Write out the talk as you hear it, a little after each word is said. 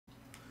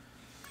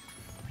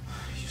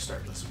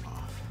start this one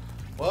off.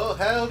 Well,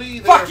 howdy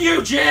there. Fuck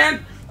you,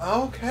 Jan!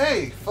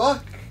 Okay,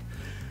 fuck.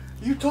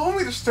 You told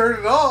me to start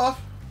it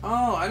off.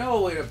 Oh, I know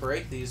a way to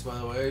break these, by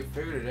the way. I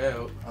figured it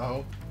out.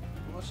 Oh.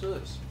 What's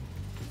this?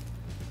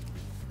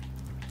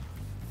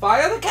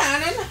 Fire the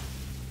cannon!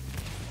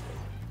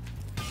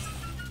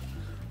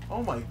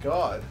 Oh my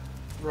god.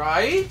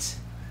 Right?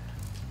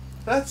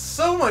 That's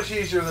so much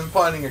easier than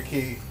finding a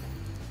key.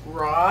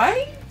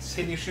 Right?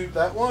 Can you shoot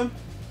that one?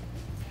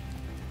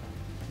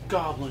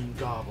 Goblin,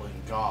 goblin,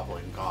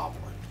 goblin,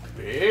 goblin.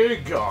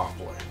 Big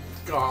goblin.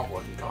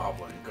 Goblin,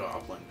 goblin,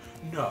 goblin.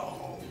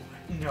 No.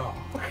 No.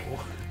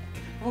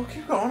 Well,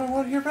 keep going. I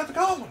want to hear about the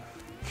goblin.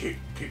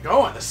 Keep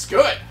going. This is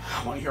good.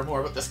 I want to hear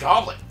more about this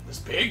goblin. This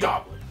big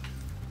goblin.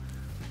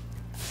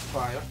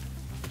 Fire.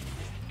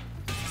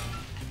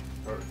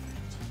 Perfect.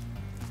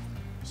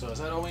 So is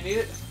that all we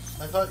needed?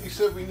 I thought you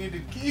said we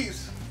needed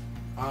keys.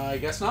 I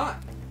guess not.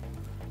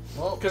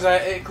 Well, Because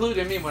it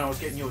included me when I was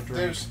getting you a drink.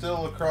 they're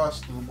still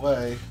across the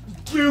way.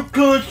 Too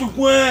across the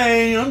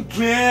way. I'm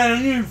dead.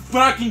 I need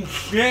fucking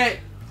shit.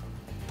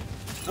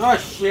 Oh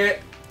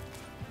shit.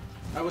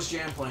 That was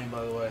Jam playing,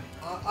 by the way.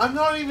 I'm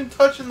not even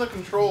touching the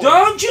controller.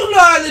 Don't you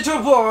lie,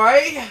 little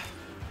boy!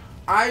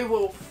 I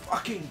will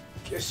fucking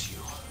kiss you.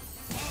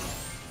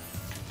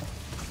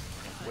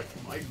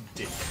 With my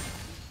dick.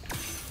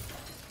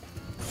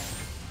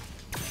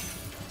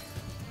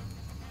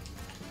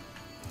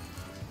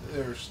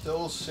 There's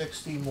still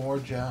 60 more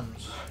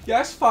gems.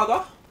 Yes,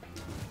 father?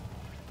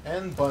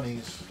 And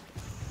bunnies.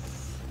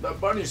 The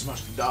bunnies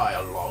must die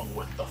along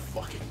with the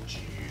fucking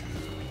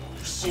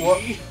juice.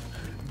 What?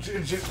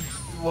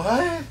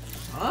 What?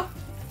 Huh?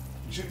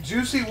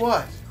 Juicy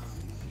what?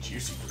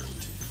 Juicy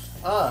fruit.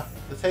 Ah,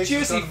 the taste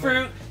Juicy is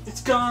fruit,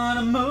 it's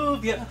gonna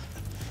move ya.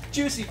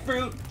 Juicy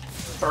fruit.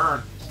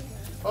 Burn.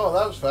 Oh,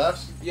 that was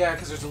fast. Yeah,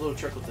 because there's a little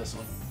trick with this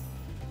one.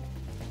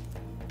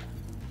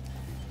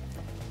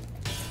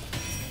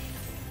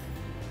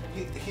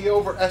 He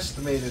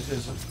overestimated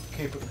his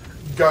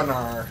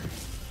gunnar.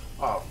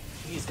 Oh,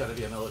 he's gotta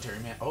be a military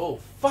man. Oh,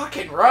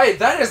 fucking right!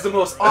 That is the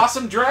most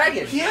awesome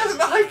dragon! He has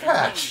an eye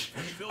patch!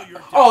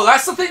 Oh,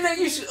 that's the thing that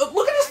you should...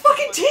 Look at his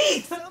fucking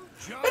teeth!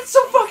 That's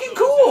so fucking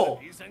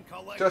cool!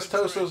 Just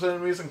toast those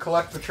enemies and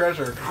collect the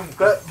treasure.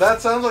 That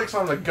sounds like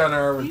something a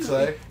gunnar would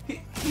say.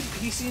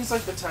 He seems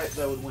like the type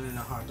that would win in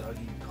a hot dog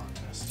eating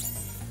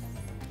contest.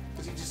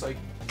 Because he just like...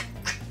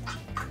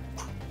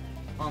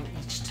 on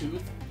each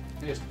tooth.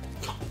 He just...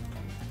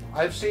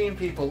 I've seen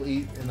people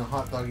eat in a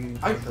hot dog eating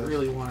I contest.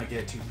 really want to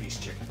get a two-piece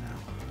chicken now.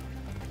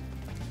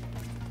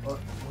 Where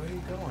are you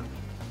going?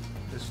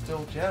 There's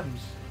still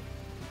gems.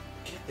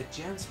 Get the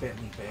gems,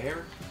 Bentley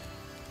Bear.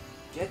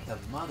 Get the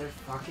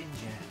motherfucking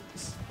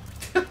gems.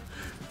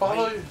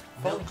 Follow.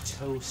 Milk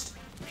toast,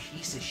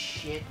 piece of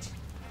shit.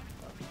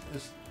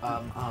 There's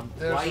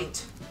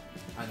White.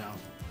 I know.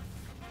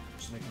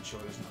 Just making sure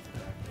there's nothing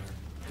back there.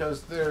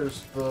 Because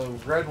there's the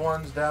red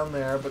ones down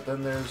there, but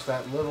then there's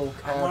that little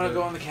cavern. I want to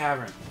go in the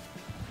cavern.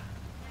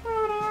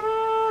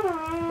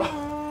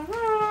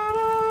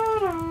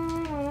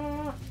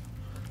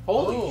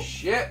 Holy Oh.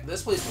 shit,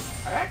 this place was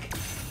packed.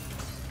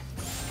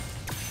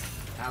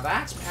 Now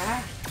that's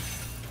packed.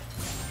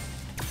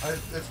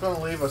 It's going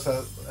to leave us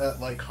at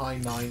like high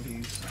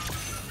 90s.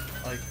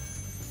 Like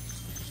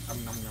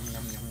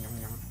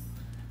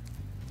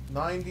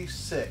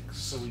 96.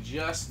 So we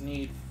just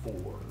need 4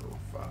 or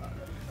 5.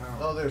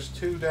 Oh, there's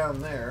 2 down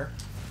there.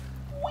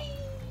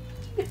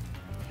 Weed.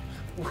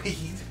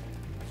 Weed.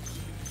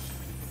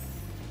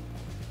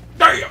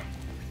 Damn!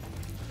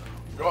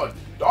 God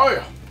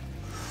damn!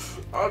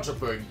 That's a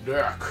big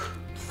deck.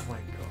 Oh my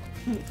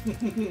god.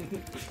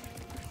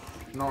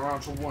 No,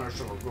 that's a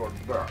waste of a good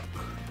deck.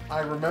 I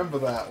remember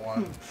that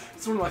one.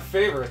 It's one of my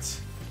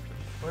favorites.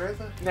 Where is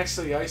it? Next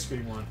to the ice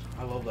cream one.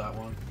 I love that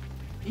one.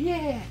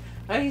 Yeah!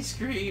 Ice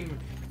cream!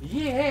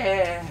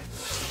 Yeah!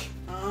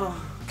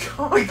 Oh,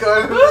 Oh my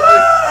god.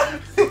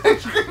 The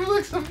ice cream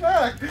licked him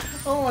back.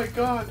 Oh my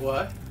god.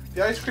 what?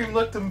 The ice cream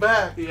licked him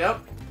back. Yep.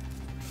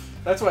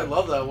 That's why I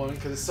love that one,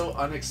 because it's so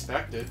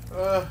unexpected.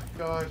 Oh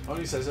god.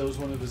 Oni says it was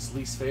one of his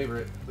least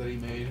favorite that he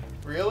made.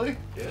 Really?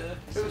 Yeah.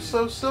 It was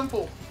so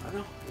simple. I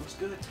know, it was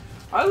good.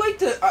 I like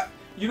to...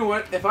 you know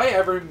what? If I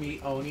ever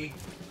meet Oni,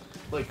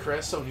 like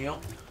Chris O'Neill,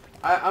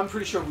 I'm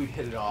pretty sure we'd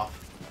hit it off.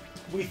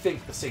 We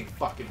think the same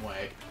fucking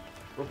way.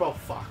 We're both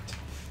fucked.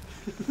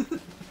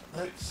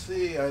 Let's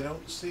see. I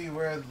don't see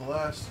where the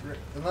last...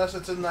 Unless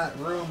it's in that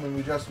room and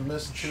we just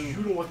missed 2. You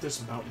know what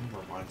this mountain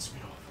reminds me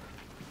of?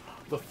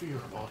 The fear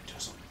of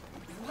autism.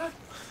 What?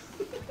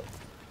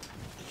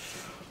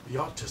 The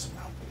autism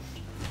mountain.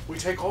 We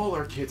take all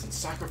our kids and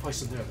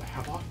sacrifice them there that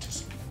have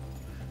autism.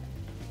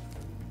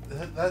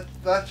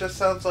 That just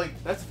sounds like...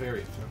 That's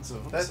very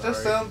offensive. I'm That sorry.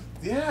 just sounds...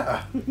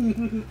 Yeah.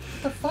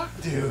 What the fuck,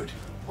 dude?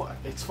 What?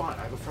 It's fine.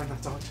 I have a friend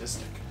that's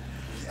autistic.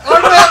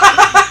 I'm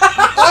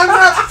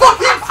that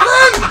fucking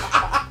friend!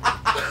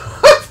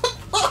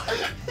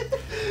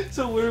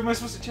 So where am I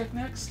supposed to check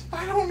next?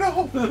 I don't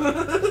know.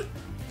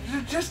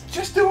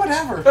 Just do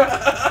whatever.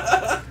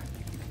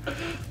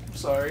 I'm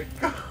sorry.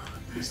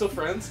 You still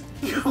friends?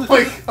 Oh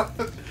my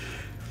god.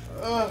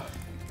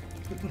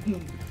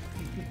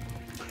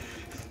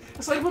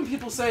 It's like when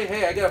people say,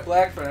 "Hey, I got a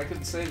black friend. I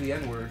couldn't say the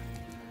N-word."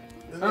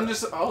 I'm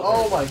just.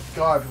 Oh my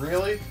god,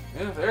 really?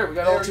 Yeah, there we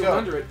got all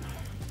 200.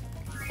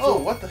 Oh,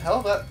 what the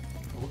hell? That.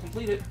 We'll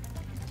complete it.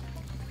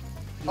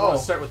 You want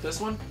to start with this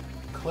one?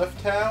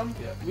 Clifftown?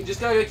 Yeah. We just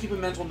gotta keep a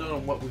mental note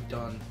on what we've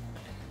done.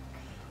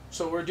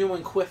 So we're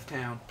doing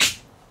Clifftown.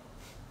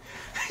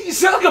 You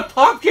sound like a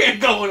pop can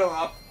going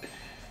off.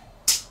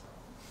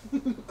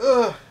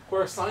 Ugh.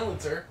 Or a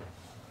silencer.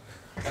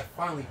 That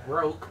finally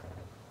broke.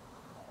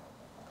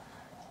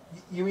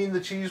 You mean the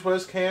Cheese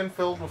Whiz can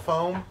filled with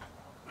foam?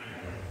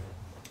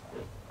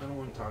 I don't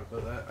want to talk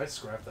about that. I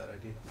scrapped that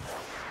idea.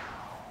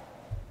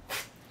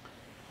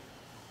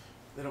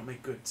 They don't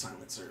make good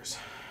silencers.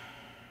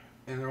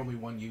 And they're only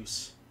one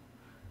use.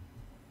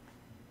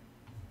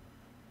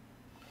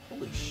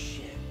 Holy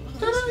shit.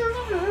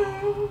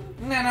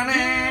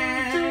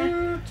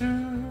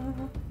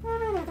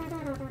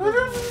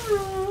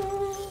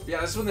 Yeah,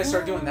 this is when they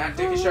start doing that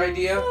dickish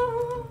idea.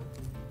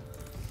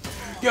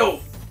 Yo!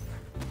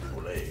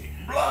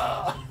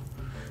 Blah.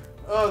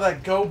 Oh,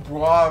 that Go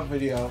Bra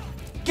video.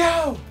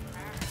 Go!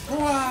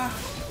 Bra!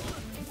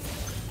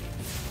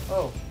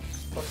 Oh,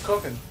 what's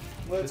cooking?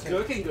 It's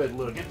cooking good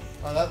looking.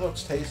 Oh, that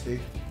looks tasty.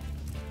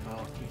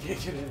 Oh, you can't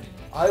get in it.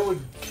 I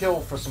would kill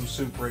for some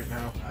soup right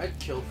now. I'd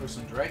kill for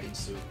some dragon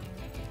soup.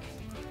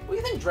 What do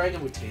you think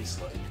dragon would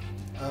taste like?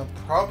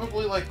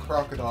 Probably like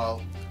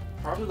crocodile.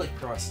 Probably like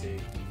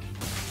prostate.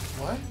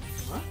 What?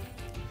 What?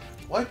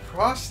 Why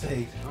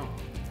prostate? Oh,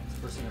 that's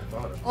the first thing I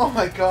thought of. Oh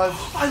my god.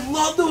 I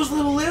love those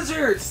little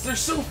lizards! They're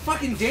so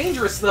fucking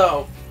dangerous,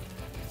 though!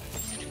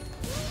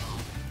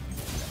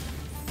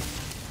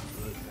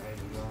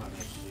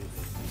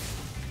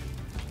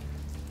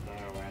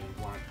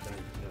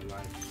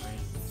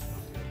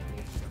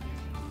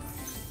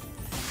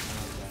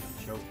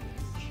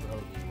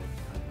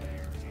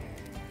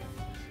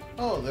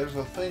 Oh, there's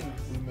a thing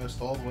we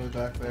missed all the way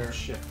back there. Oh,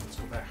 shit, let's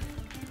go back.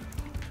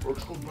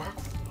 Let's go back.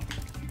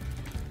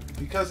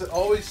 Because it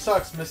always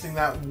sucks missing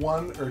that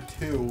one or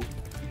two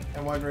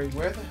and wondering,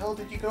 where the hell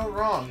did you go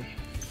wrong?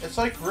 It's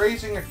like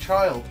raising a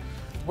child.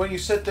 When you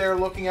sit there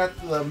looking at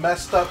the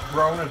messed up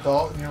grown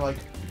adult and you're like,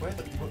 where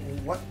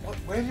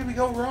did we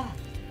go wrong?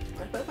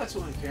 I bet that's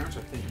what my parents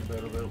are thinking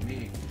about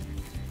me.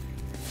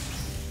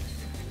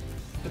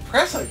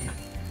 Depressing.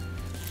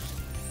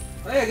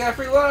 Hey, I got a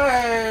free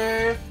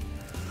life!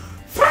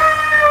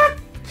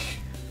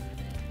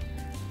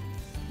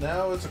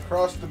 Now it's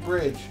across the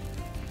bridge.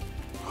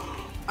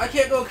 I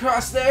can't go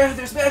across there.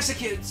 There's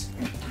Mexicans.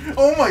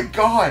 Oh my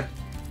god!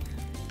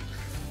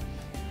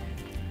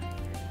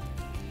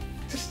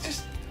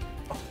 Just.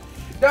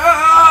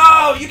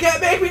 No! You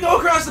can't make me go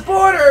across the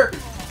border!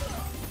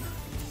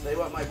 They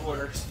want my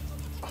borders.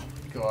 Oh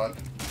my god.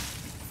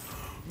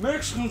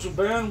 Mexicans are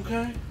bad,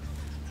 okay?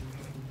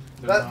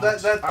 I'm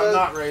I'm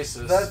not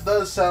racist. That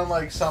does sound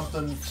like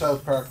something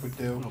South Park would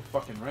do. No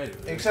fucking right it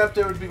is. Except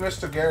it would be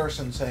Mr.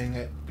 Garrison saying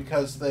it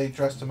because they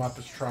dressed him up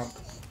as Trump.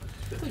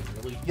 Did they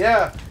really?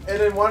 Yeah,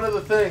 and in one of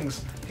the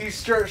things, he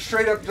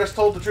straight up just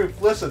told the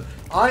truth. Listen,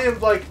 I am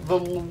like the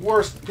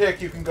worst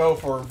pick you can go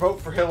for.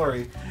 Vote for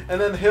Hillary. And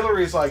then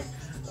Hillary's like,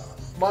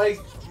 my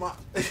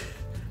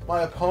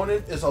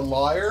opponent is a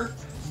liar.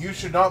 You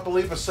should not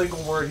believe a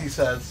single word he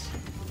says.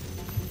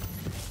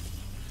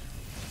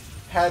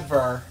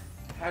 Hadvar.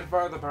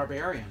 Hadvar the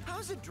Barbarian.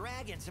 How's a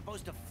dragon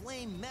supposed to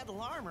flame metal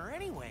armor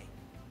anyway?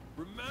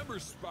 Remember,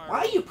 Spyro. Why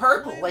are you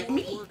purple like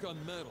me? Work on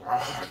metal.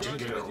 I didn't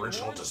get an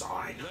original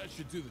design. That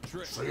should do the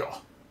trick. See ya.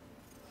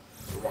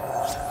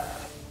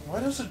 Why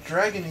does a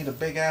dragon need a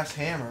big ass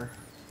hammer?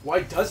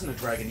 Why doesn't a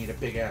dragon need a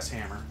big ass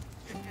hammer?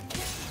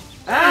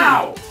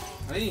 Ow!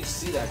 I didn't even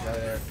see that guy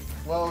there.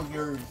 Well,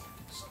 you're...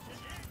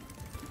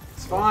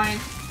 It's fine.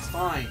 It's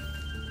fine.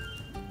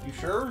 You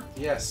sure?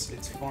 Yes,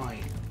 it's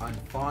fine. I'm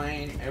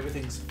fine.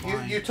 Everything's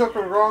fine. You took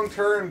a wrong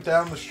turn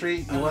down the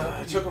street.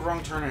 I took a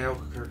wrong turn at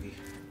Albuquerque.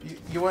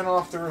 You went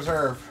off the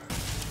reserve.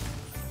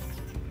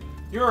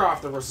 You're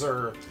off the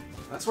reserve.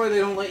 That's why they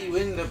don't let you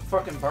into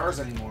fucking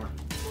bars anymore.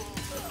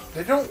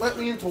 They don't let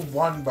me into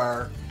one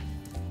bar.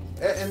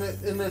 And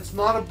it's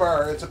not a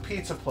bar, it's a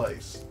pizza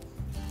place.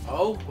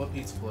 Oh? What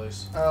pizza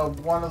place?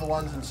 One of the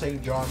ones in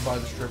St. John by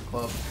the strip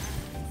club.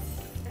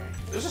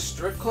 There's a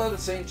strip club in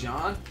St.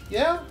 John?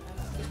 Yeah,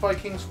 it's by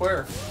King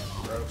Square.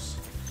 Gross.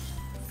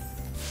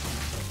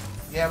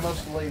 Yeah,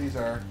 most of the ladies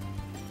are.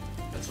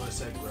 That's why I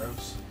said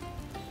gross.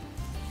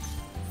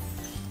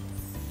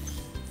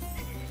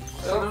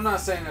 I'm not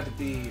saying that to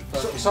be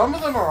fucking... Some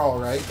of them are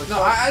alright, but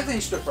No, I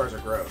think strip bars are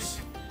gross.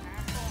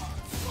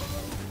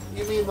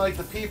 You mean like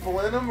the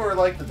people in them or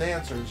like the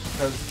dancers?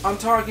 Because I'm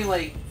talking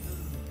like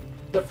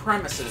the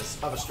premises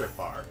of a strip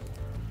bar.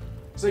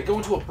 It's like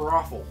going to a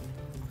brothel.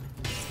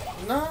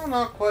 no,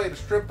 not quite. A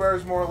strip bar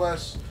is more or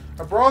less...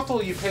 A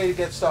brothel, you pay to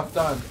get stuff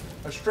done.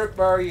 A strip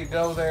bar, you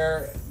go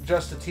there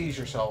just to tease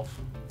yourself.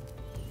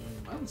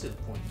 I don't see the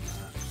point in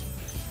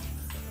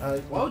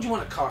that. Why would you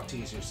want to cock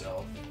tease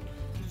yourself?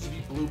 You'd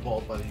be blue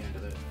balled by the end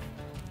of it.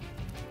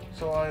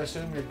 So I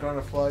assume you're gonna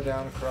fly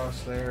down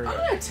across there. I'm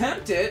gonna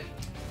attempt it.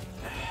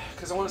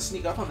 Because I want to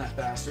sneak up on that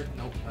bastard.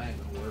 Nope, that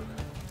ain't gonna work.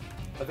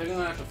 I think I'm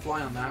gonna have to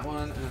fly on that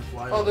one and then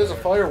fly Oh, over there's a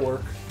there.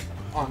 firework.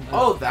 On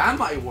Oh, that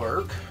might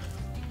work.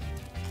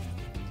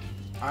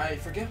 I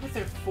forget what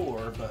they're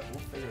for, but we'll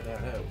figure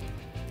that out.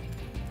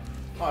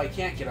 Oh, I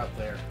can't get up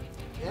there.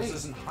 This Hey.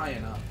 isn't high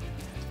enough.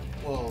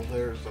 Well,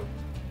 there's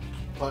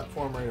a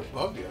platform right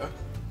above you.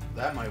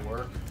 That might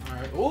work.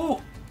 Alright. Ooh!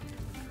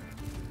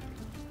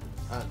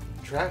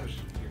 Travis,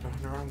 you're going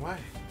the wrong way.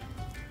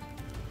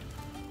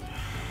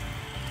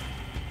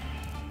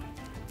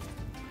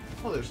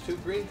 Oh, there's two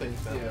green things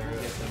down Yeah, there.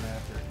 we'll get them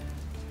after.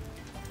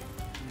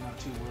 I'm not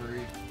too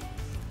worried.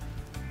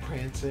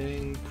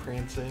 Prancing,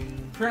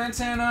 prancing.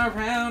 Prancing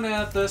around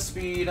at the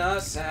speed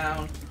of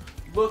sound.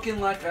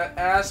 Looking like an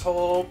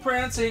asshole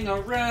prancing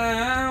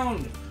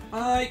around.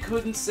 I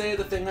couldn't say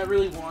the thing I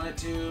really wanted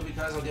to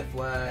because I'll get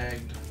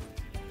flagged.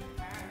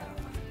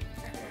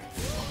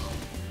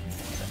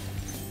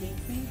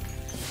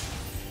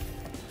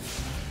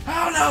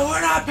 Oh no,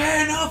 we're not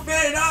paying no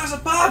 $50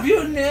 above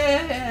you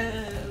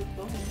now.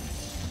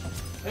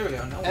 There we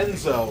go. No.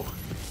 Enzo.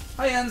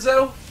 Hi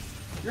Enzo.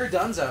 You're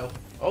Dunzo.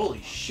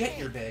 Holy shit,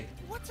 you're big.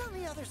 What's on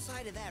the other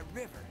side of that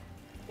river?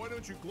 Why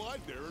don't you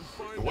glide there and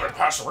find You want to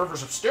pass the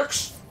rivers of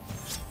Styx?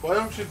 Why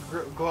don't you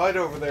glide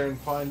over there and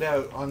find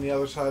out on the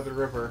other side of the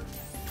river?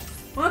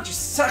 Why don't you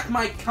suck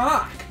my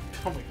cock?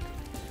 Oh my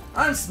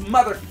I'm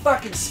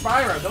motherfucking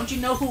Spyro. Don't you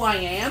know who I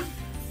am?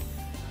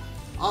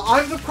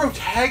 I'm the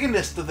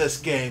protagonist of this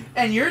game.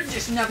 And you're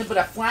just nothing but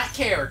a flat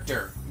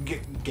character.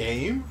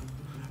 Game?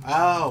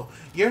 Oh,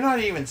 you're not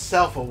even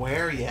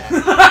self-aware yet.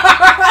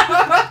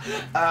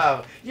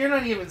 Oh, you're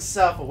not even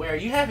self-aware.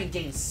 You haven't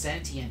gained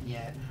sentient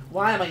yet.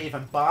 Why am I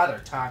even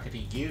bother talking to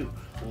you,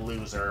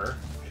 loser?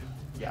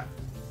 Yeah.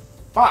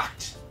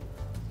 Fucked.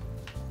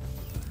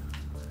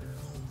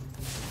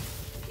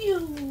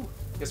 Pew.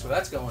 Guess where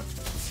that's going?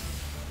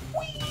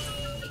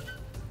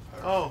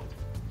 Oh,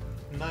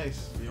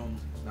 nice.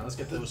 Now let's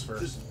get those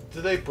first. Do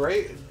they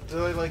break?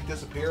 Do they like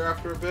disappear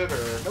after a bit,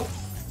 or? Nope.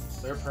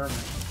 They're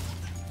permanent.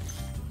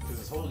 Because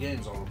this whole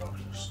game's all about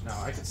this. Now,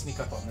 I can sneak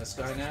up on this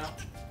guy now.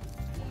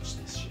 Watch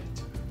this shit.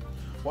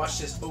 Watch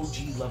this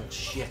OG level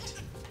shit.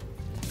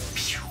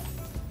 Pew.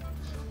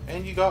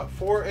 And you got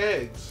 4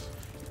 eggs.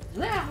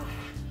 Yeah.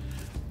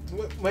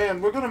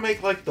 Man, we're gonna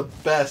make like the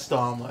best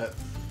omelet.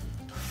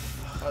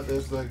 Oh,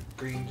 there's the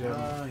green gem.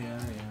 Oh, yeah.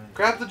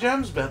 Grab the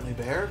gems, Bentley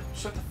Bear.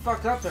 Shut the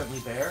fuck up,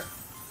 Bentley Bear.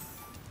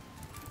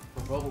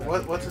 We're both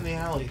Bentley What's in Bear. the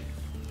alley?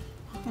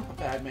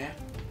 Bad man.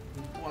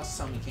 Who wants to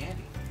sell me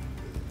candy?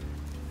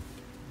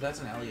 That's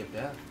an alley of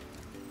death.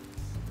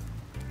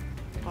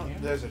 Oh, In here?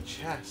 there's a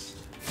chest.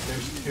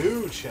 There's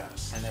 2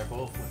 chests. And they're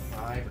both with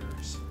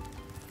fibers.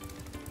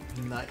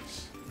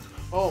 Nice.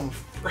 Oh, I'm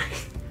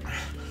freaking.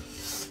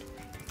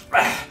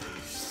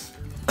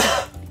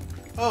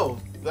 Oh,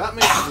 that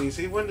makes it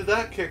easy. When did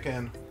that kick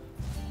in?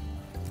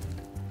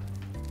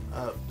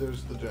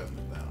 There's the gem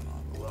down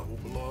on the level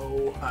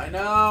below. I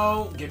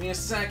know. Give me a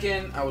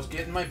second. I was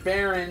getting my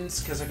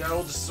bearings because I got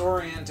all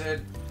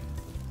disoriented.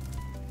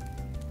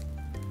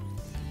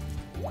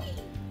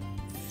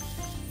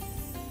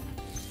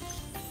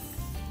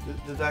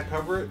 Did that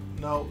cover it?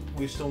 No,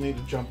 we still need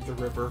to jump the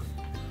river.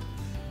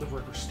 The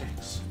river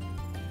stinks.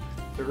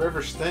 The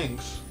river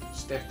stinks.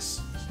 Sticks.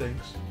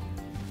 Stinks.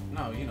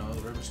 No, you know,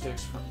 the river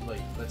sticks from,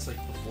 like, that's like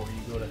before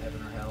you go to heaven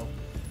or hell.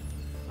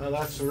 No,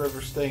 that's the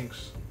river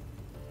stinks.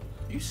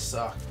 You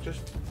suck.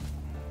 Just.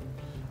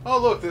 Oh,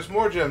 look, there's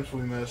more gems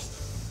we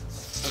missed.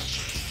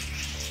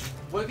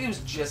 What game's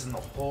jizzing the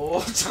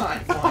whole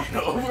time flying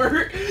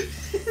over?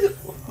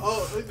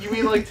 Oh, you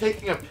mean like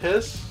taking a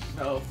piss?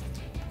 No.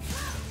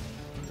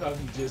 I'm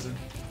talking jizzing.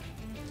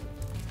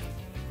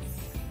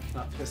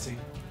 Not pissing.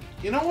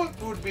 You know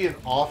what would be an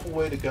awful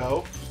way to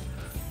go?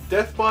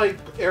 Death by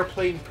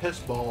airplane piss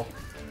ball.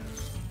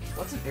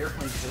 What's an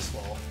airplane piss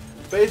ball?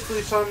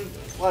 Basically,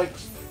 like,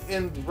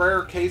 in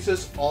rare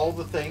cases, all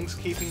the things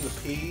keeping the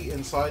pee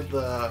inside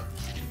the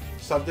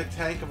subject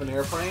tank of an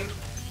airplane,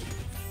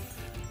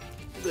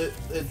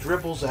 it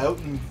dribbles out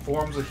and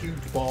forms a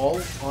huge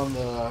ball on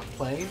the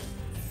plane,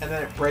 and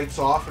then it breaks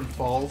off and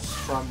falls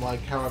from,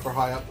 like, however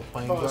high up the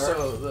planes Oh, are.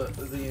 so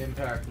the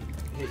impact would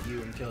hit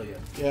you and kill you.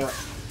 Yeah.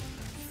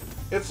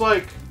 It's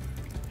like,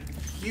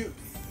 you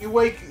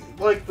wake,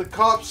 like, the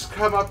cops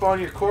come up on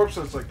your corpse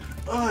and it's like,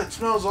 oh, it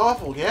smells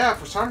awful. Yeah,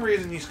 for some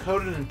reason he's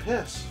coated in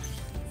piss.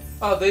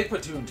 Oh, they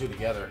put 2 and 2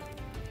 together.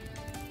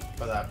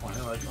 By that point,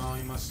 they're like, oh,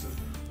 he must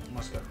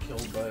got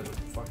killed by the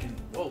fucking.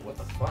 Whoa, what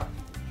the fuck?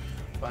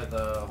 By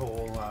the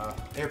whole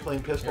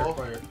Airplane piss ball?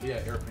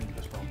 Airplane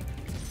piss ball.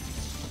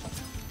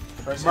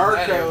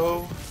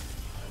 Marco!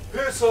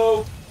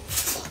 Pisso!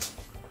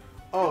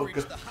 Oh, Reached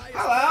good. the highest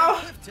Hello?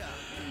 cliff top.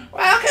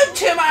 Welcome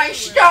to my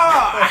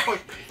store!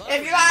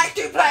 If you like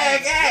to play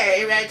a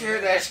game,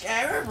 enter the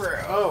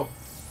Scarabrew. Oh,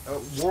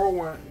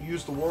 whirlwind.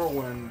 Use the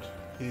whirlwind,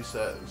 he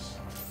says.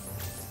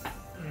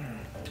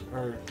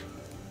 Or,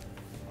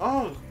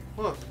 oh,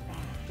 look,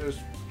 there's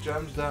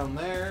gems down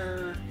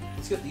there.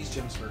 Let's get these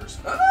gems first.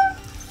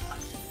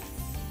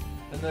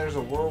 And there's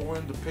a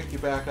whirlwind to pick you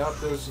back up.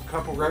 There's a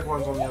couple red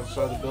ones on the other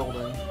side of the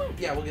building.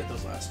 Yeah, we'll get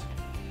those last.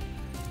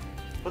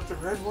 But the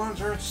red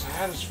ones aren't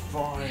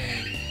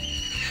satisfying.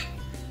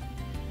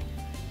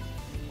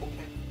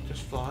 Okay.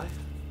 Just fly.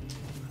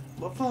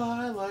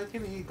 Fly like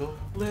an eagle.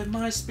 Let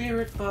my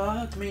spirit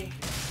fuck me.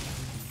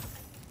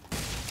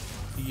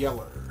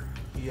 Yeller.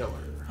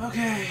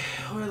 Okay,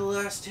 where are the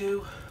last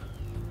two?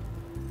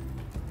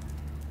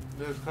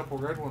 There's a couple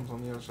red ones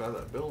on the other side of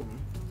that building.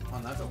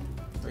 On that building?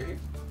 Right here?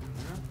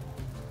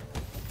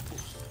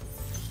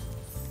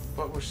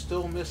 But we're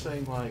still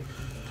missing, like...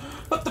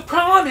 But the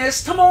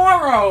promise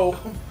tomorrow! Oh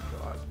my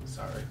god.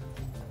 Sorry.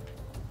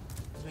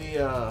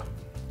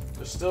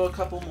 There's still a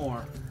couple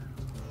more.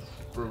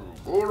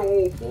 Good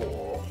old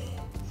boy.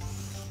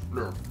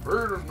 They're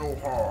beating no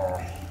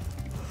harm.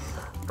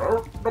 The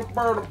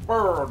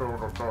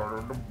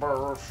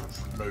bird since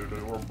the day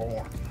they were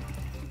born.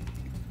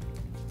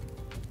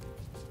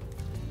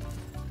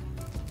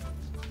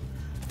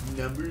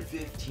 Number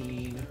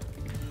 15.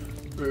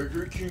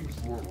 Burger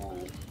King's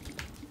World.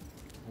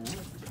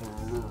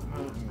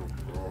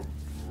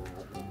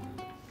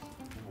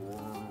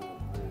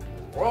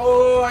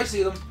 Oh, I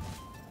see them.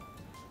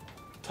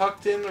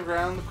 tucked in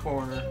around the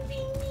corner.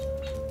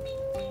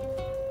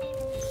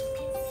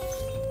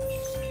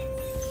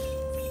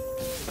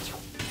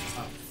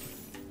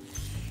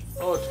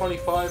 Oh, a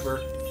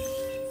 25er.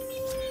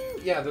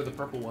 Yeah, they're the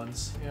purple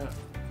ones. Yeah.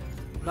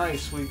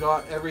 Nice, we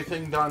got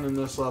everything done in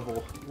this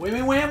level.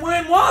 Wimmy wham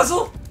wham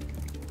wazzle!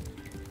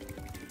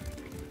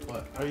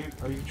 What? Are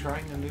you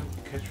trying a new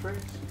catchphrase?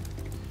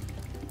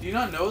 Do you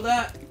not know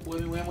that?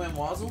 Wimmy wham wham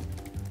wazzle?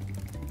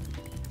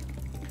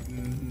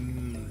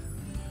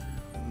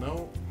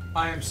 No.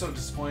 I am so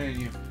disappointed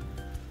in you.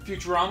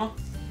 Futurama?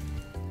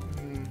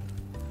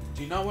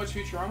 Do you not watch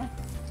Futurama?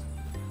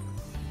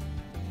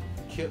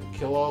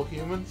 Kill all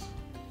humans?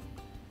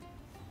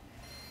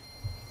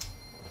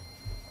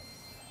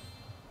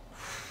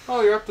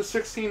 Oh, you're up to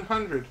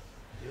 1600.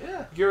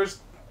 Yeah. You're as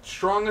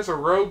strong as a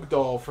rogue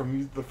doll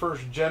from the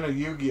first gen of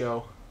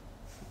Yu-Gi-Oh!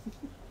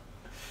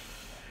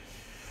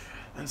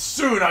 And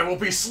soon I will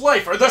be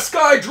Slifer, the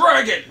Sky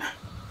Dragon!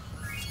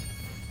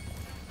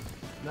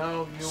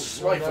 No, you...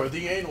 Slifer,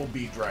 the Anal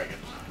Bee Dragon.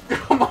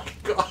 Oh my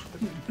god.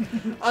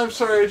 I'm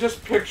sorry, I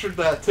just pictured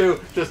that too.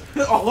 Just...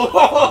 Not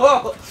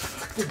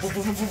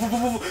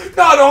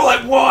all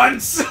at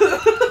once!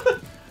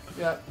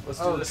 Yeah. Let's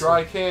do Oh, this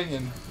Dry one.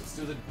 Canyon. Let's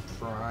do the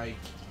Dry Canyon.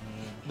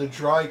 The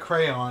Dry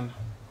Crayon.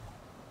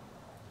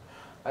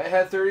 I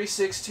had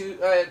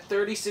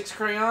 36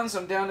 crayons,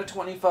 I'm down to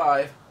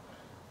 25.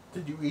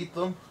 Did you eat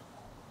them?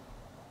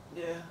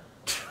 Yeah.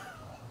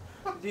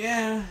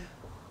 Yeah.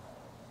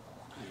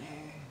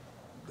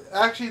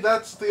 Actually,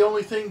 that's the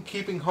only thing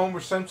keeping Homer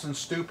Simpson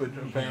stupid,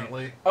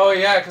 apparently. Oh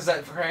yeah, because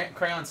that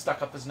crayon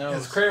stuck up his nose.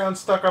 His crayon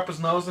stuck up his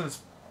nose and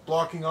it's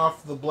blocking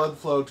off the blood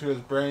flow to his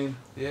brain.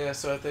 Yeah,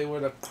 so if they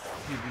would have,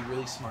 he'd be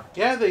really smart.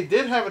 Yeah, they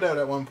did have it out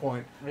at one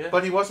point, Yeah.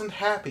 but he wasn't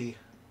happy.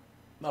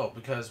 No,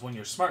 because when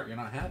you're smart, you're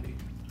not happy.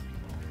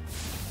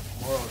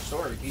 Moral of the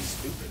story, he's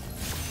stupid.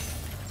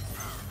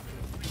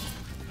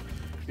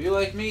 Be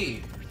like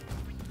me.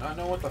 Not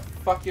know what the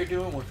fuck you're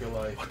doing with your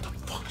life. What the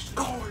fuck's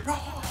going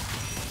on?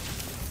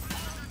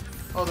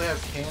 Oh, they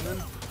have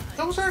cannon?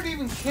 Those aren't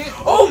even cannon.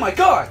 Oh my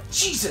god!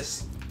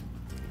 Jesus!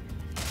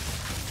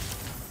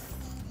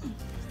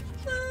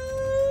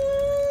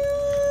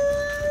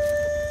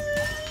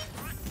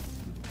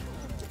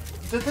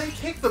 Did they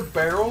take the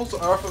barrels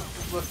off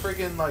of the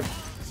friggin' like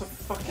It's a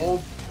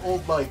fucking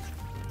old like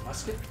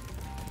musket?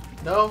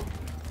 no?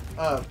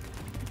 Oh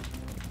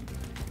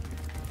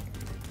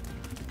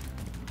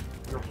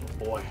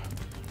boy.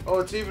 Oh,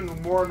 it's even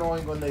more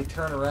annoying when they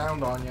turn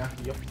around on you.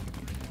 Yep.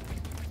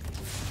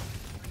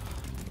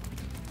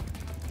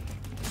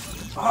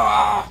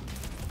 Ah!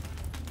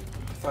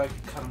 I thought I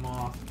could cut him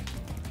off.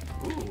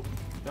 Ooh,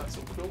 got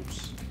so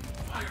close.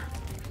 Fire.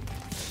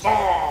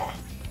 Ah!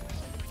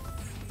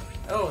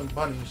 Oh, and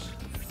bunnies.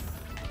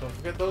 Don't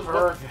forget those.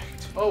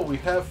 Perfect. Oh, we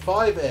have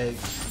 5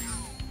 eggs.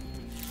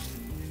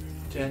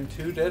 And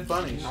 2 dead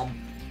bunnies. Nom.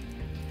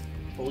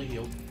 Fully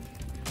healed.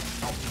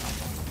 Nom, nom,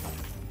 nom, nom.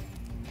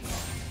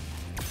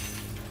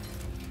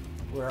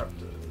 We're up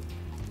to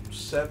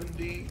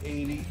 70,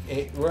 80,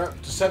 8. We're up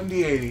to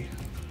 70, 80.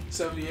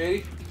 70,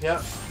 80?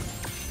 Yeah.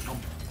 Nom.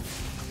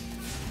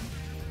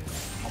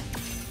 Nom.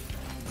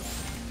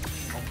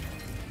 Nom.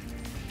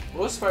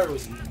 What was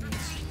Spyro's eating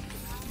these?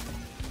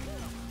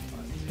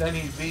 Then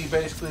he'd be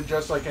basically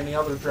just like any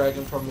other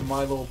dragon from the My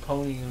Little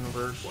Pony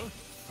universe. What?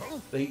 Huh?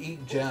 They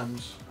eat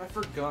gems. I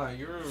forgot.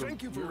 You're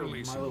Thank you for you're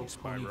releasing My Little me,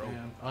 Pony Spyro.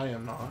 fan. I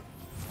am not.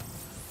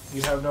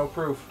 You have no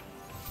proof.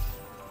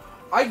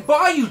 I'd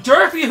buy you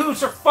derpy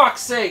hoops for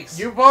fuck's sakes!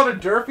 You bought a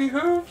Derpy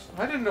Hooves?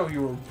 I didn't know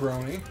you were a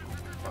brony.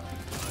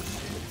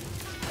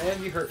 And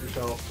you hurt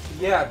yourself.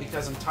 Yeah,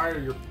 because I'm tired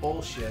of your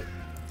bullshit.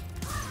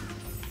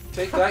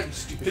 Take that, you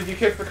stupid. Did you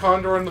kick the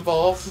condor in the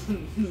balls? I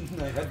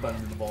headbutt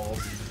him in the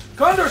balls.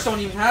 Condors don't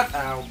even have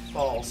ow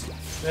balls.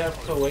 They have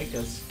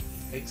cloacas.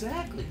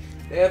 Exactly.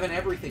 They have an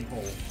everything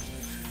hole.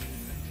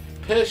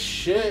 Piss,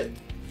 shit,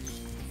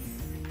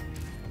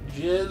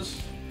 jizz.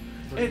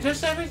 Hey,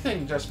 just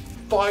everything just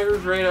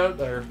fires right out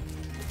there.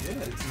 Yeah,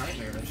 it's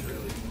nightmarish,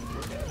 really.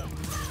 Look at it.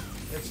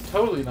 It's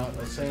totally not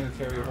a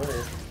sanitary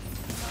hole.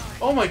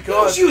 Oh my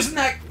god. Who's using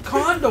that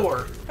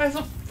condor? That's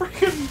a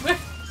freaking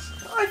mess.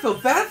 I feel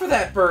bad for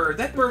that bird.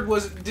 That bird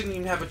didn't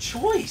even have a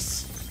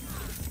choice.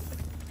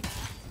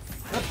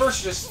 That bird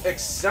just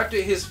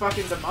accepted his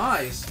fucking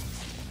demise.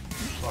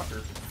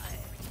 Fucker.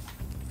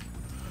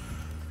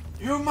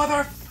 You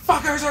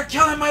motherfuckers are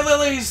killing my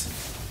lilies!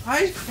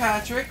 Hi,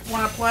 Patrick.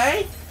 Wanna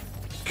play?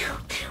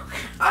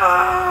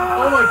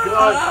 Ah! Oh my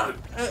god.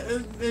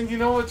 And you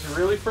know what's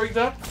really freaked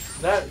up?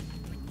 That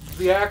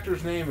the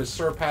actor's name is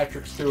Sir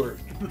Patrick Stewart.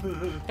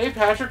 Hey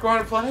Patrick,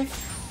 wanna play?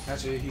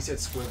 Actually, he said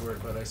Squidward,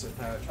 but I said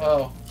Patrick.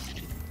 Oh.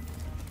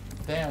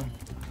 Damn.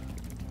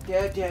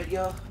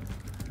 Yeah.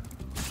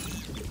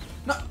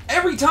 No,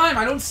 every time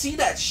I don't see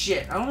that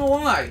shit. I don't know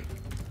why.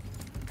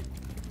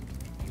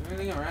 Is there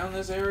anything around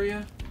this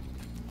area?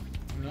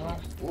 No.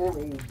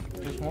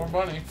 Just more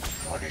bunny.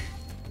 Bunny.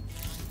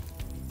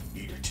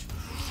 Eat it.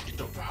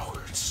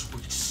 Devour its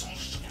sweet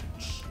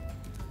sustenance.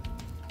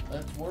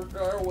 Let's work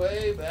our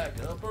way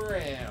back up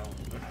around.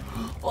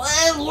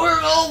 Let's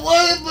work our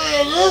way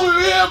back over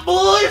here,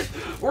 boys.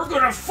 We're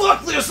gonna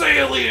fuck this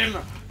alien.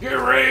 Get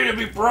ready to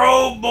be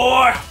pro,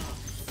 boy.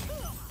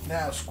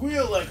 Now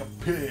squeal like a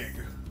pig.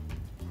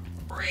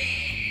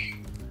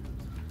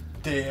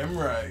 Damn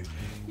right.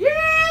 Yeah!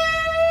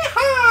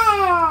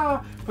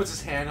 Puts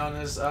his hand on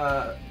his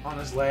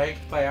leg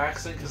by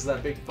accident because of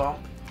that big bump.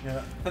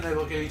 Yeah. And they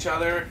look at each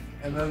other,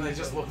 and then they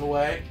just look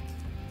away.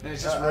 And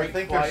it's just I right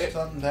think quiet. there's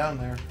something down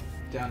there.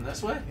 Down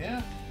this way?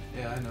 Yeah.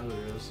 Yeah, I know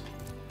there is.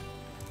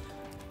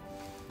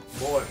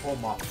 Boy, pull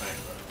my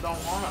finger.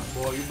 Don't want it,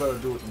 boy. You better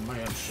do what the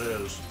man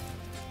says.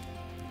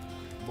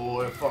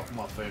 Boy, fuck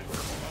my finger.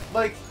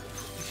 Like,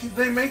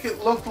 they make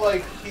it look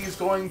like he's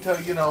going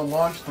to, you know,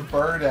 launch the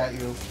bird at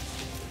you.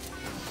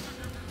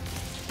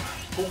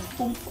 Boom,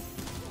 boom.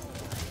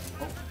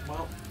 Oh,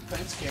 well,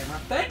 thanks, camera.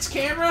 Thanks,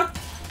 camera!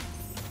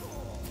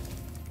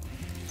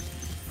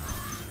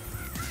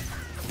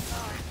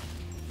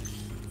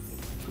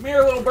 Come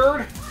here, little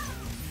bird.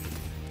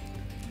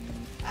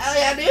 Oh,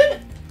 yeah,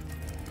 dude.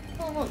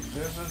 Oh, look,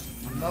 there's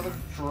another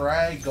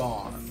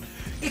dragon.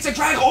 It's a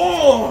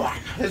dragon!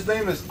 His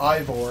name is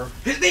Ivor.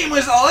 His name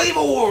is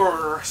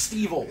Ivor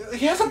Stevel.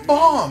 He has a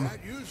bomb.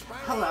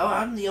 Hello,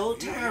 I'm the old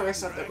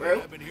terrorist of the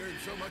group.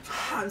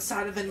 On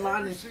side of Bin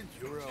Laden.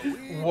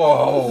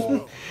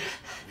 Whoa.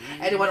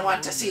 Anyone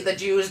want to see the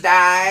Jews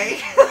die?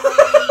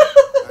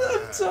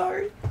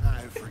 Sorry.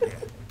 I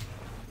forget.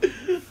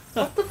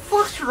 What the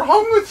fuck's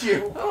wrong with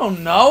you? Oh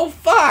no,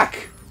 fuck!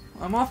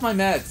 I'm off my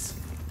meds.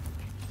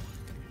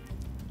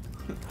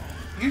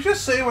 You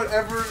just say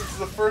whatever is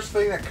the first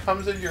thing that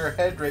comes into your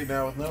head right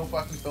now with no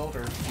fucking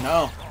filter.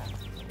 No.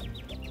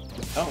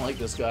 I don't like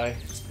this guy.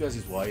 It's because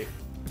he's white.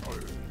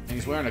 And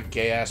he's wearing a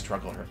gay-ass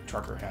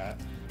trucker hat.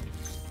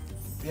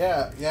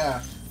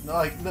 Yeah. No,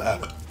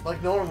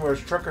 like no one wears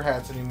trucker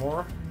hats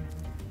anymore.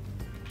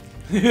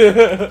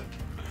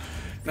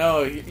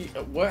 No,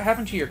 what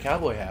happened to your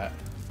cowboy hat?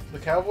 The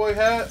cowboy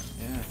hat?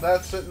 Yeah.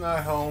 That's sitting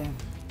at home.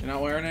 You're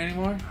not wearing it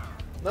anymore?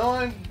 No,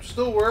 I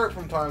still wear it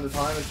from time to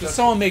time. It's Did just...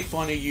 someone make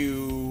fun of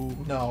you?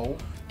 No.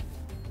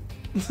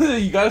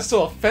 You got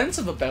so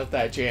offensive about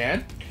that,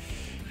 Jan.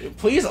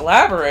 Please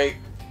elaborate.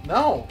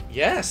 No.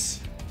 Yes.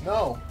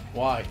 No.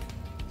 Why?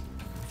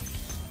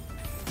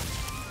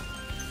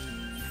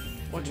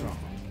 What's wrong?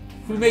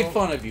 Who made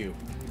fun of you?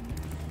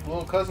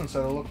 Little cousin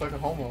said I look like a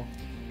homo.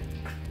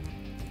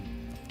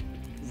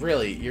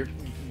 Really? Your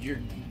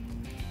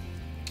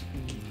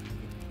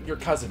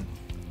cousin.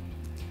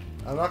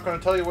 I'm not going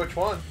to tell you which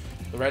one.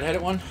 The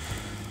redheaded one?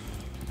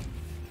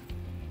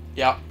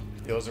 Yeah,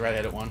 it was the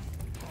redheaded one.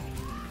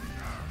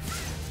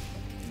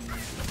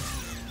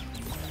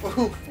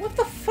 What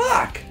the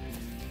fuck?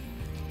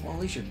 Well, at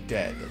least you're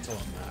dead. That's all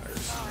that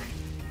matters.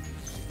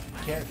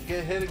 Can't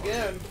get hit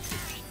again.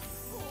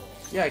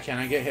 Yeah, I can.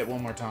 I get hit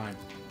one more time.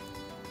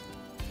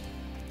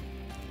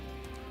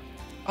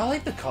 I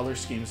like the color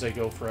schemes they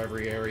go for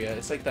every area.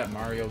 It's like that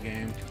Mario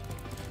game.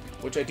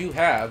 Which I do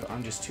have.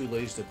 I'm just too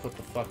lazy to put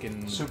the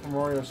fucking... Super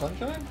Mario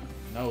Sunshine?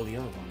 No, the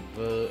other one.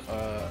 The,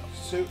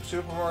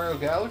 Super Mario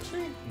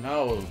Galaxy?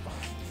 No.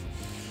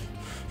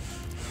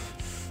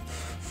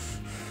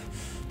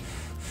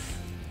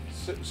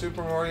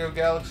 Super Mario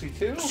Galaxy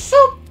 2?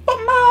 Super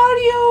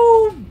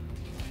Mario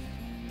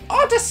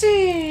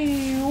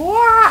Odyssey!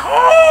 Wow!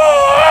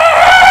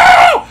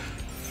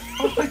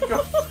 Oh my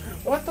god.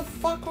 What the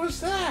fuck was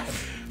that?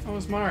 That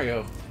was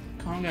Mario.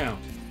 Calm down.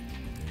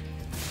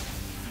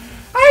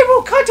 I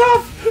will cut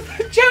off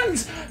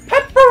Jen's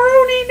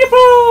pepperoni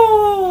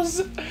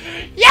nipples!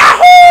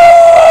 Yahoo!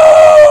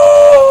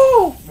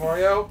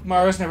 Mario?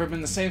 Mario's never been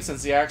the same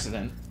since the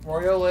accident.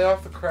 Mario, lay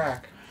off the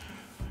crack.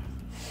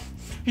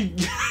 He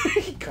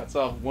cuts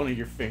off one of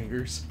your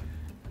fingers.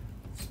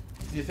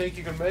 Do you think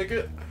you can make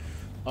it?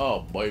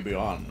 Oh, baby,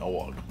 I know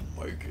I can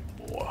make it,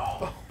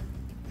 boy.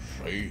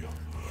 See?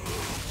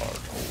 I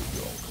told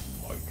you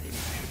I could make it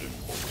if you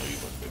didn't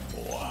believe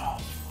in me, boy.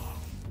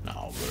 Now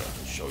I'm gonna have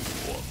to show you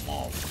what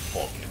my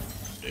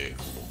fucking dick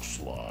looks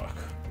like.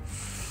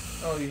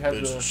 Oh, you have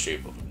It's the the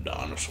shape of a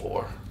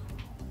dinosaur.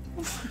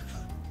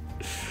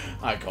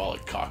 I call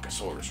it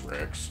Cockosaurus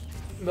Rex.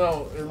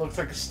 No, it looks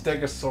like a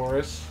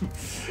Stegosaurus.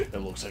 It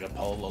looks like a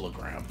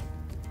parallelogram.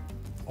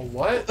 A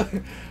what?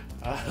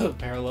 A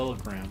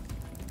parallelogram.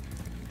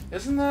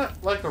 Isn't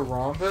that like a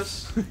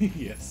rhombus?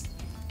 Yes.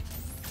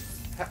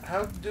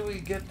 How do we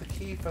get the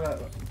key for that?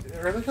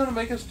 Are they gonna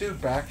make us do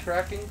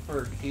backtracking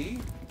for a key?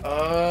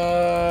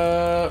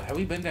 Have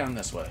we been down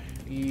this way?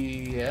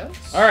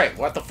 Yes. Alright,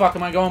 what the fuck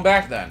am I going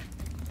back then?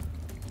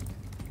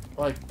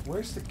 Like,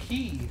 where's the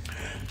key?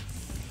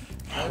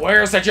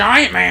 Where's the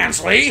giant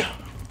Mansley?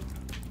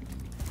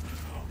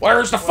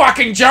 Where's the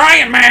fucking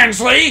giant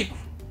Mansley?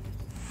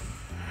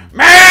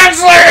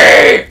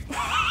 Mansley!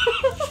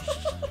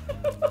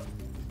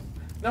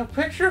 Now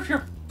picture if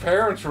your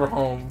parents were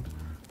home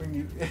when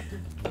you.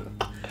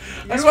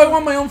 That's why I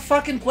want my own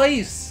fucking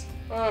place.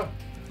 Uh,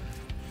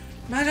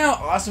 Imagine how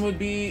awesome it would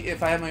be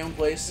if I had my own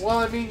place. well,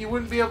 I mean, you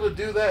wouldn't be able to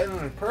do that in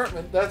an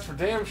apartment. That's for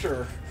damn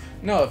sure.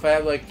 No, if I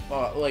had like,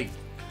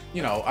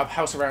 you know, a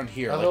house around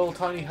here. A like, little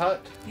tiny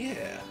hut.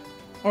 yeah.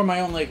 Or my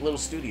own, like, little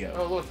studio.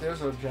 Oh, look,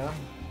 there's a gem.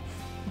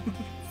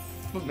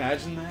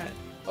 Imagine that.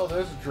 Oh,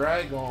 there's a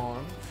dragon.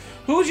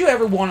 Who would you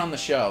ever want on the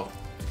show?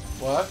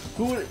 What?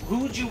 Who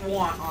would you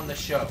want on the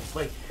show?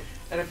 Like,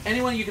 and if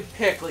anyone you could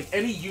pick, like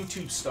any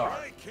YouTube star.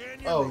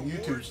 Oh,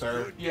 YouTube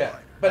star. Yeah,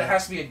 but it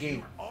has to be a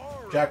gamer.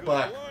 Jack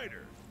Black.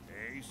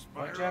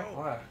 Why Jack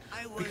Black?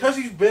 Because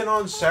he's been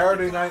on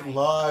Saturday Night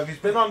Live, he's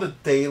been on The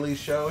Daily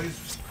Show,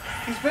 he's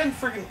been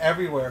freaking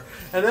everywhere.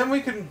 And then we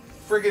can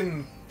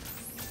freaking...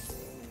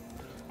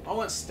 I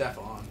want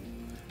Stefan.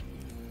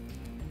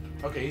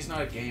 Okay, he's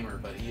not a gamer,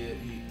 but he's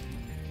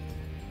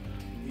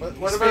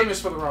What about-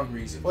 famous for the wrong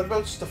reason. What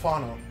about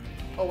Stefano?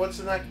 Oh, what's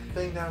in that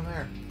thing down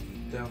there?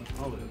 Down.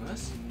 Oh, look at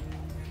this.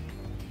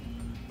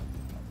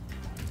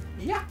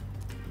 Yeah.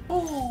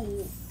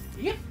 Oh.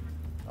 Yep.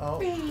 Oh.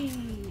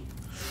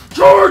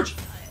 George.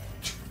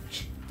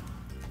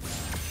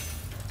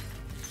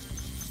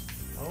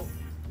 Oh.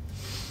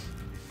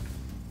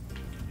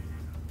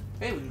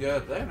 Hey, we can go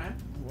up there, man.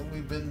 Well,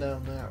 we've been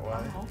down that way.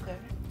 Oh, okay.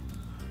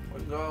 We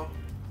can go.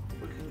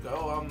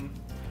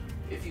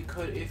 If you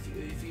could.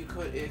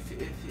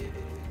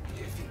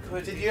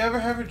 Did you ever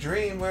have a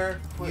dream where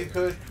you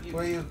could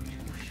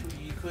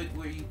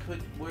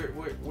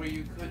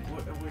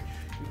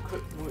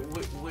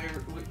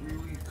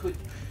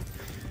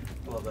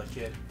I love that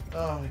kid.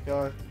 Oh my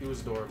god. He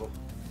was adorable.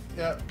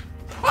 Yeah.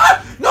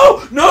 Ah!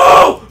 No!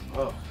 No!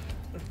 Oh.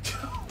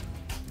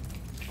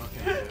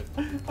 Okay,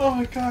 good. Oh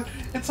my god.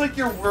 It's like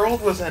your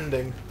world was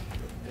ending.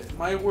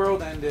 My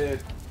world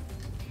ended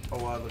a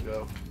while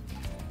ago.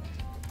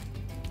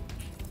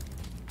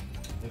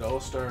 It all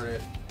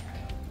started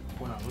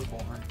when I was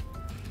born.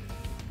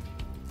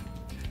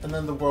 And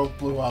then the world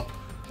blew up.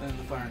 And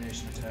the Fire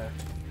Nation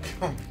attacked.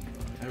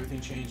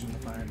 Everything changed when the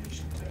Fire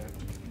Nation attacked.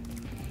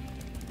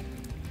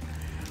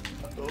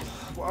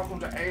 Welcome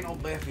to Anal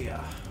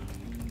Bifia.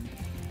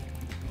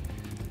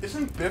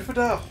 Isn't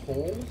Bifida a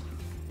hole?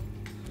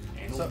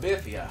 Anal So-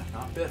 Bifia,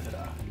 not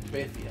Bifida.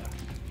 Bifia.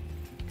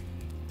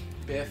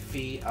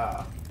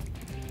 Bifia.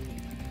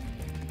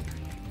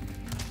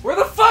 Where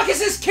the fuck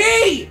is his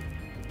key?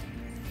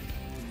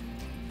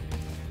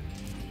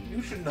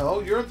 You should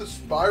know. You're the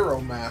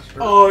Spyro master.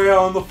 Oh yeah,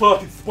 I'm the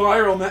fucking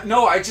Spyro man.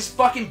 No, I just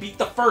fucking beat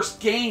the first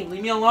game.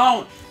 Leave me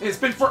alone. And it's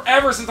been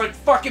forever since I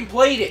fucking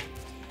played it.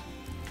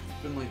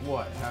 It's been like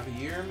what, half a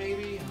year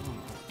maybe? I don't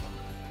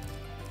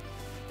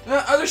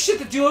know. Other shit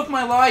to do with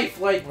my life,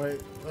 like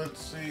Wait, let's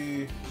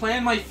see.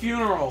 plan my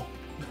funeral.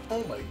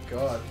 Oh my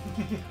god.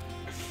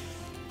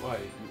 Why?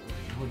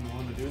 You wouldn't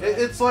want to do that?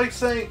 It's like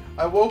saying,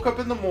 I woke up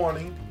in the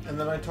morning and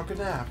then I took a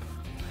nap.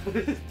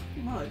 Pretty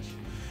much.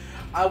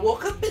 I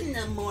woke up in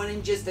the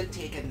morning just to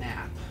take a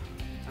nap.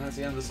 And that's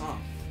the end of the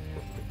song.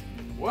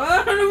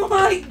 Where do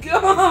I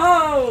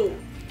go?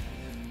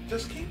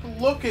 Just keep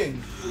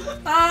looking.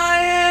 I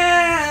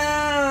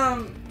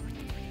am.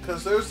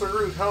 Because there's the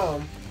route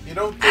home. You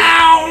don't think...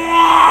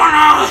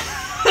 I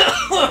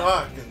wanna.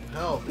 Fucking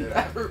hell, dude.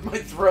 That hurt my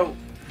throat.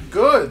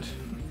 Good.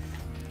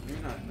 You're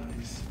not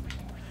nice.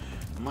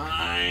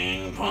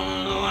 Mine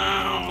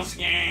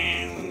Pulowski.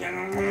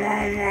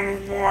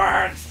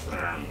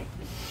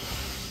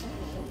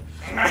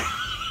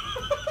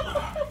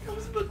 I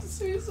was about to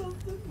say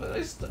something, but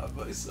I stopped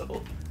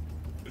myself.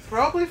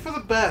 Probably for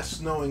the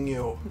best, knowing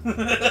you.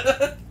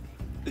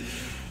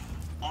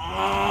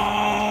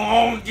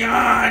 Oh,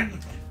 God.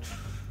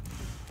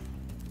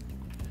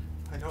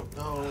 I don't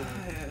know.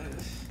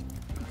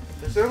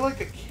 Is there like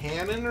a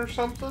cannon or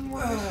something?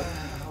 What is it?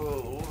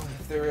 Oh,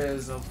 if there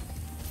is a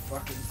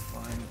fucking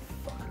fine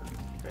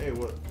fucker. Hey,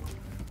 what?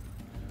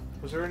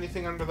 Was there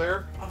anything under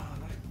there? Oh,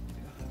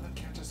 that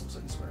cat just looks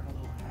like he's wearing a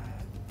little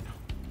hat.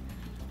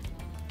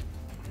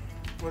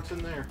 What's in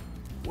there?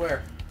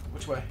 Where?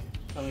 Which way?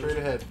 Tell me Straight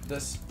ahead.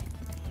 This.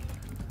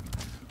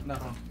 No.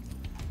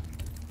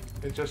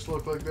 It just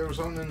looked like there was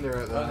something in there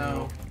at that I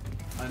know. angle.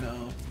 I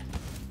know.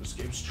 This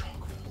game's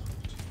chock full.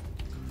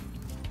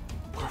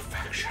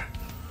 Perfection.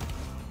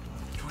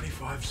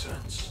 25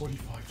 cents.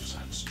 45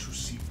 cents to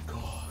see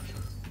God.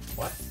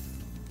 What?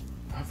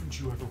 Haven't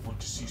you ever wanted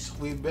to see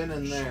something? We've been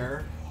in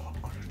there.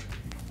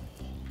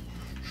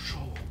 So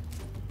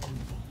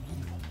unbelievable.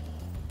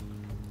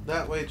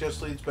 That way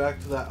just leads back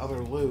to that other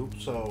loop,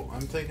 so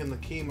I'm thinking the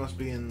key must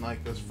be in,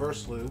 like, this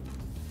first loop.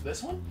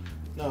 This one?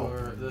 No,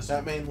 Or this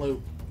that one? main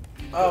loop.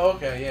 Oh,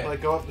 okay, yeah.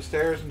 Like, go up the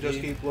stairs and just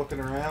Yeah. keep looking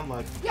around,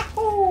 like...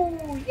 Yahoo!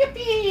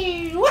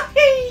 Yippee!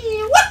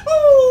 Wahee!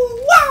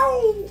 Wahoo!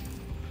 Wow!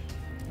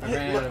 I Hey,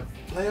 ran out of...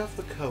 lay off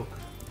the coke.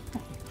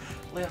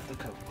 Lay off the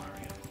coke,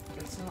 Mario.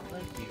 It's not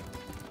like you.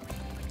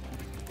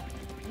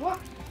 What?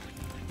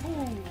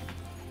 Ooh.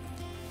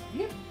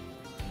 Yep.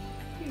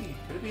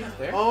 Could it be up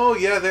there? Oh,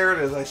 yeah, there it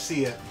is. I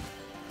see it.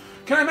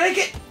 Can I make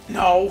it?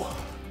 No.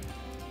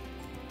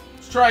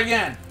 Let's try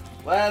again.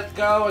 Let's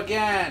go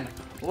again.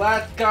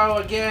 Let's go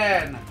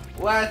again.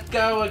 Let's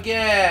go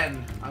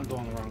again. I'm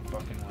going the wrong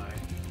fucking way.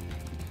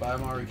 But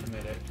I'm already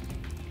committed.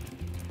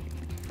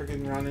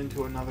 Freaking run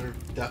into another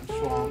death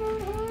swamp.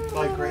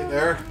 Like, right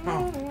there.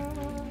 Oh.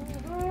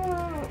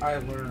 I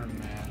learned,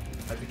 man.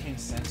 I became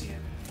sentient.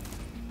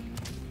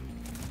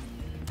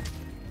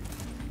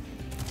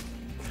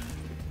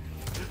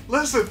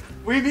 Listen,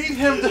 we need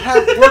him to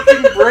have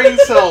working brain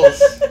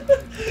cells.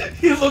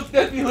 He looked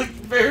at me like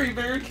very,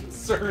 very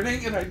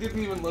concerning, and I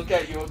didn't even look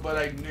at you, but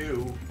I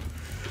knew.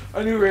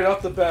 I knew right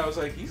off the bat. I was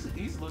like,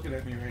 he's looking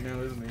at me right now,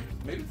 isn't he?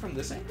 Maybe from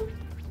this angle?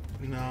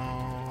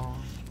 No.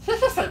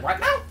 Like, what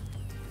now?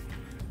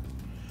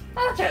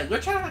 Okay, you're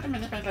trying like a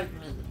minute like me.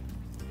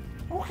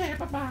 Okay,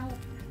 bye-bye.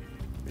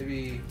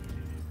 Maybe...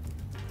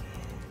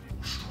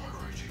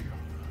 right here.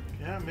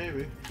 Yeah,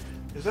 maybe.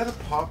 Is that a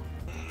pop?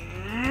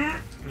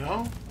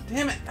 No?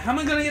 Damn it, how am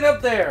I gonna get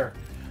up there?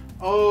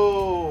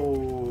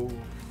 Oh.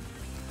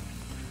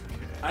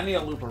 I need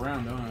to loop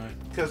around, don't I?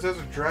 Because there's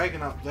a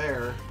dragon up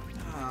there.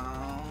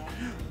 Oh.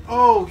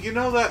 Oh, you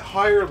know that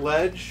higher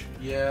ledge?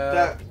 Yeah.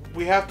 That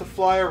we have to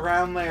fly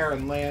around there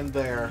and land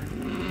there.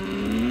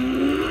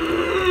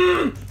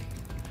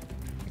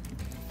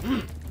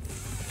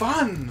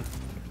 Fun!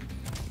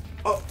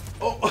 Oh,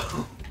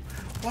 oh,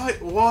 why?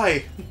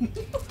 Why?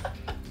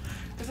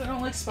 Because I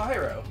don't like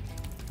Spyro.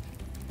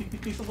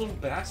 He's a little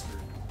bastard.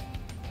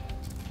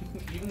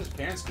 Even his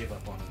parents gave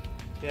up on him.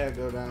 Yeah,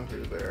 go down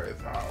through there.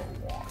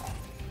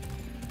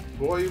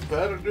 Boy, you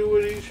better do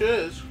what he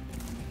says.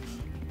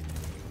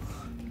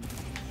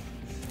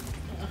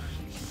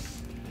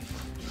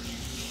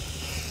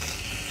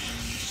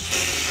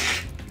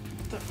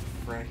 What the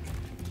frick?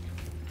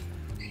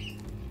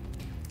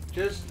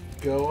 Just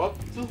go up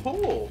the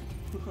hole.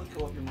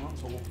 Go up your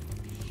mom's hole.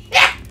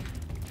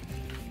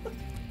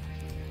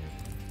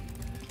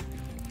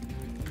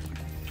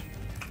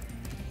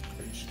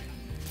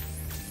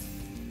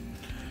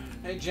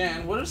 Hey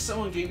Jan, what if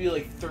someone gave you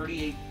like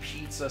 38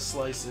 pizza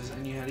slices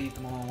and you had to eat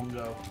them all in one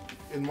go?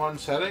 In one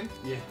setting?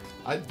 Yeah.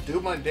 I'd do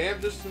my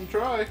damnedest and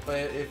try. But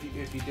if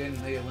you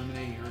didn't, they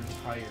eliminate your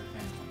entire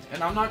family.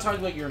 And I'm not talking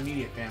about your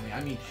immediate family.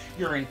 I mean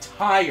your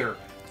entire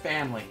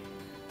family.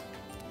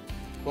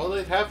 Well,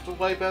 they'd have to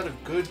wipe out a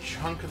good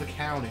chunk of the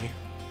county.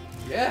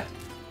 Yeah.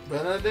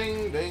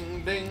 Ding, ding,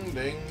 ding, ding,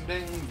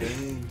 ding,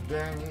 ding,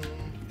 ding.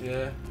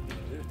 Yeah.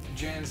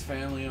 Jan's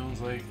family owns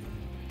like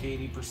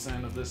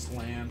 80% of this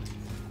land.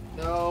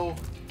 No.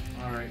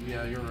 Alright,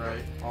 yeah, you're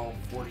right. All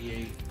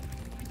 48.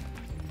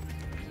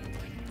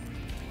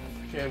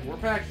 Okay, we're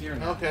back here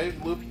now. Okay,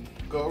 loop,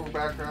 go over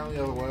back around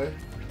the other way.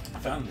 I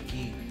found the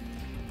key.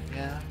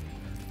 Yeah.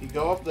 You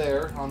go up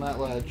there on that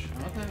ledge.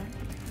 Okay.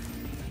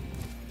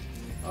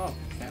 Oh,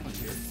 family's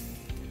here.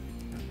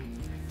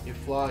 You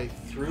fly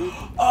through.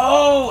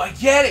 Oh, I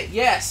get it.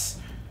 Yes.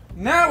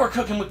 Now we're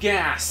cooking with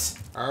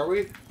gas. Are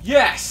we?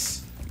 Yes.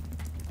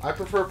 I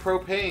prefer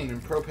propane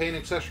and propane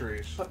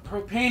accessories. But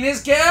propane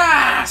is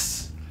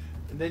gas.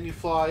 And then you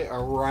fly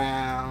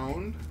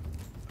around.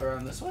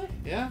 Around this way?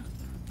 Yeah.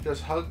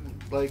 Just hug,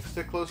 like,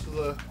 stick close to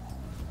the...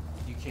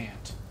 You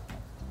can't.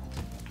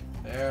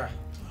 There.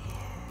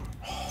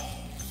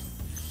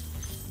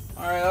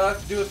 Alright, that'll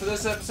have to do it for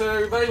this episode,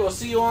 everybody. We'll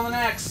see you on the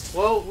next.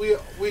 Well,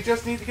 we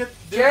just need to get...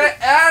 Get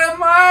out of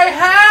my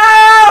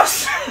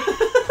house!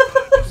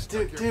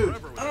 Dude.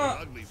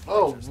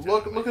 Oh,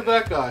 look at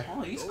that guy.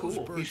 Oh, he's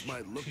cool.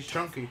 He's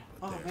chunky.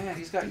 Oh, man,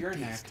 he's got your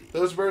neck.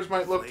 Those birds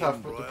might look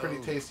tough, but they're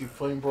pretty tasty.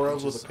 Flame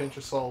broiled with a pinch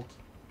of salt.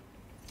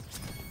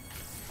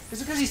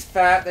 Is it because he's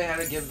fat they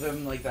had to give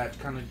them, like, that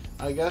kind of...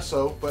 I guess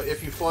so, but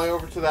if you fly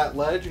over to that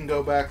ledge and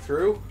go back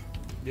through...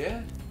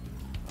 Yeah.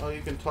 Oh,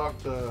 you can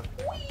talk to...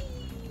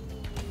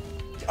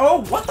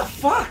 Oh, what the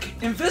fuck?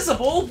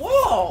 Invisible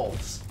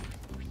walls!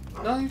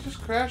 No, you just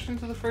crashed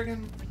into the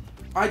friggin'...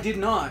 I did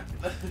not.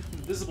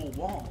 Invisible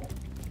wall.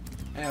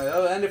 Anyway,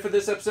 that'll end it for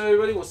this episode,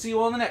 everybody. We'll see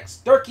you on the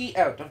next. DarkDoorKey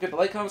out. Don't forget to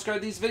like, comment,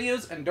 subscribe to these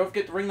videos, and don't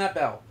forget to ring that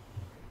bell.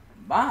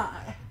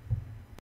 Bye.